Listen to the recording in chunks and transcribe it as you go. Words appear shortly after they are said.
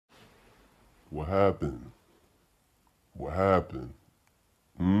What happened? What happened?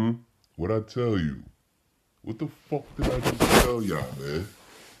 What'd I tell you? What the fuck did I just tell y'all, man?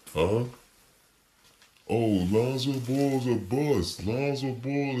 Huh? Oh, Lonzo Ball's a bust. Lonzo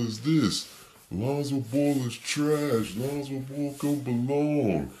Ball is this. Lonzo Ball is trash. Lonzo Ball don't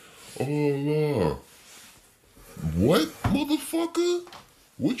belong. Oh, la. What, motherfucker?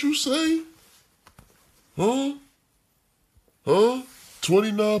 What you say? Huh? Huh?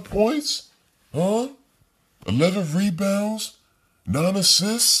 29 points? Huh? 11 rebounds? 9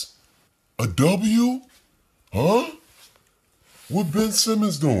 assists? A W? Huh? What Ben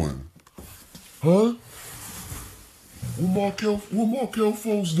Simmons doing? Huh? What Markel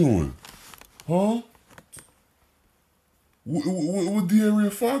Fultz doing? Huh? What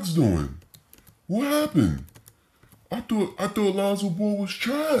De'Aaron Fox doing? What happened? I thought Lonzo Ball was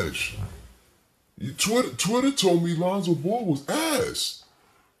trash. Twitter told me Lonzo Ball was ass.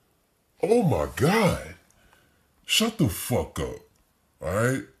 Oh my God. Shut the fuck up.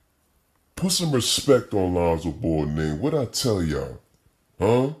 Alright? Put some respect on Lonzo Ball's name. What'd I tell y'all?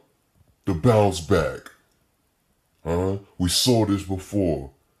 Huh? The bounce back. Huh? We saw this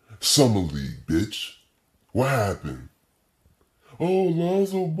before. Summer League, bitch. What happened? Oh,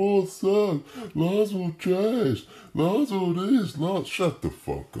 Lonzo Ball sucks. Lonzo trash. Lonzo this. Lonzo. Shut the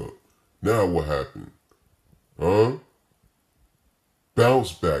fuck up. Now what happened? Huh?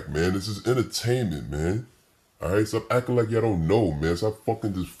 Bounce back, man. This is entertainment, man. Alright? Stop acting like y'all don't know, man. Stop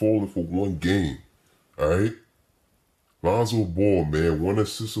fucking just falling for one game. Alright? Lonzo Ball, man. 1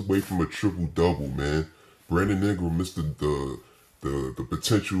 assist away from a triple-double, man. Brandon Ingram missed the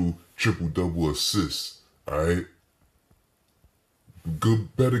potential triple-double assist. Alright?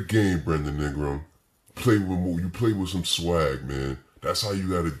 Good, better game, Brandon Ingram. You play with some swag, man. That's how you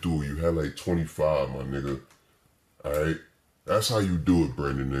gotta do it. You had like 25, my nigga. Alright? That's how you do it,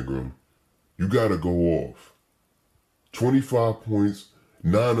 Brandon Ingram. You gotta go off. 25 points,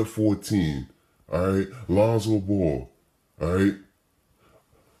 9 of 14. Alright? Lonzo Ball. Alright?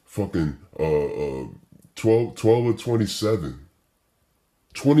 Fucking 12 of 27.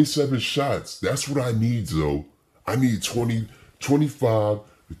 27 shots. That's what I need, though. I need 20, 25,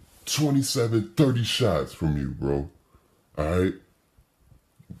 27, 30 shots from you, bro. Alright?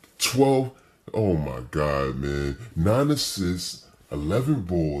 12. Oh my God, man. 9 assists, 11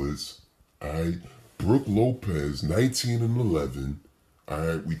 boards. Alright? Brooke Lopez, 19 and 11.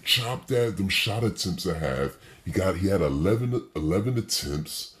 Alright? We chopped at them shot attempts a half. He had 11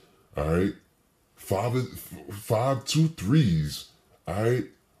 attempts. Alright? 2 threes. Alright?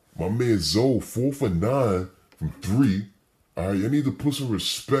 My man Zoe, 4 for 9 from 3. Alright? I need to put some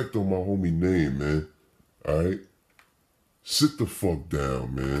respect on my homie name, man. Alright? Sit the fuck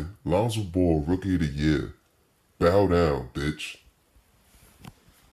down, man. Lonzo Ball, Rookie of the Year. Bow down, bitch.